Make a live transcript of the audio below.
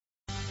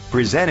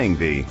Presenting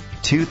the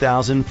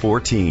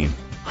 2014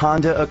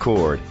 Honda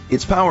Accord.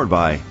 It's powered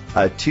by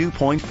a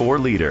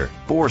 2.4-liter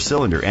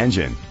four-cylinder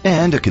engine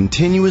and a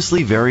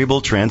continuously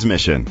variable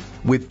transmission.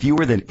 With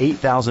fewer than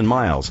 8,000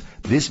 miles,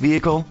 this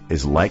vehicle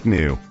is like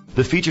new.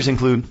 The features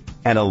include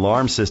an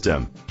alarm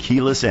system,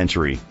 keyless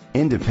entry,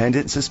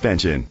 independent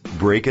suspension,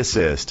 brake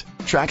assist,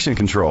 traction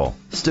control,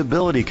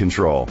 stability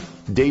control,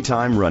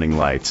 daytime running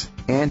lights,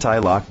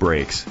 anti-lock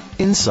brakes.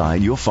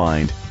 Inside you'll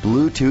find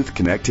Bluetooth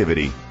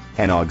connectivity,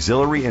 an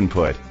auxiliary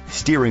input,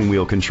 steering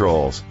wheel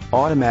controls,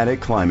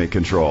 automatic climate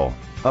control,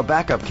 a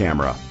backup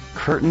camera,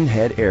 curtain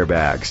head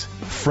airbags,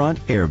 front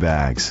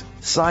airbags,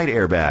 side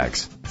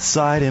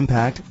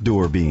impact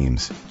door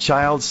beams,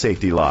 child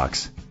safety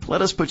locks.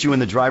 Let us put you in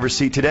the driver's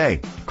seat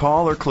today.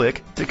 Call or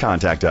click to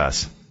contact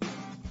us.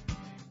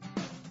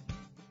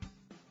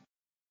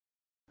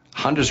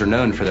 Hondas are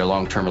known for their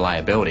long-term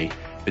reliability,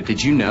 but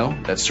did you know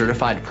that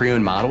certified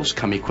pre-owned models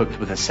come equipped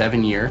with a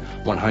 7-year,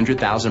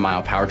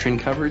 100,000-mile powertrain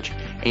coverage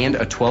and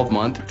a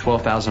 12-month,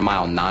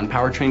 12,000-mile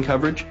non-powertrain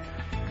coverage?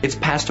 It's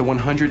passed a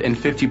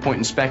 150-point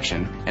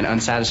inspection, and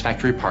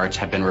unsatisfactory parts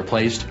have been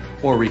replaced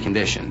or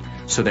reconditioned,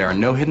 so there are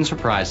no hidden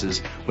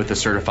surprises with a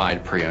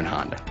certified pre-owned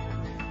Honda.